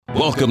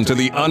Welcome to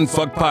the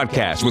UnPHucked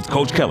podcast with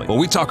Coach Kelly, where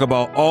we talk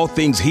about all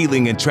things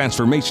healing and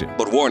transformation.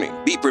 But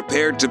warning, be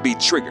prepared to be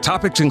triggered.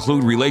 Topics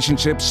include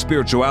relationships,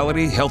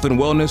 spirituality, health and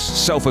wellness,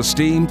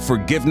 self-esteem,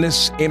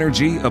 forgiveness,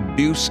 energy,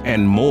 abuse,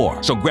 and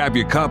more. So grab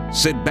your cup,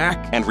 sit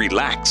back, and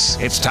relax.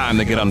 It's time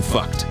to get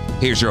unfucked.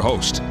 Here's your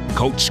host,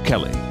 Coach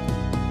Kelly.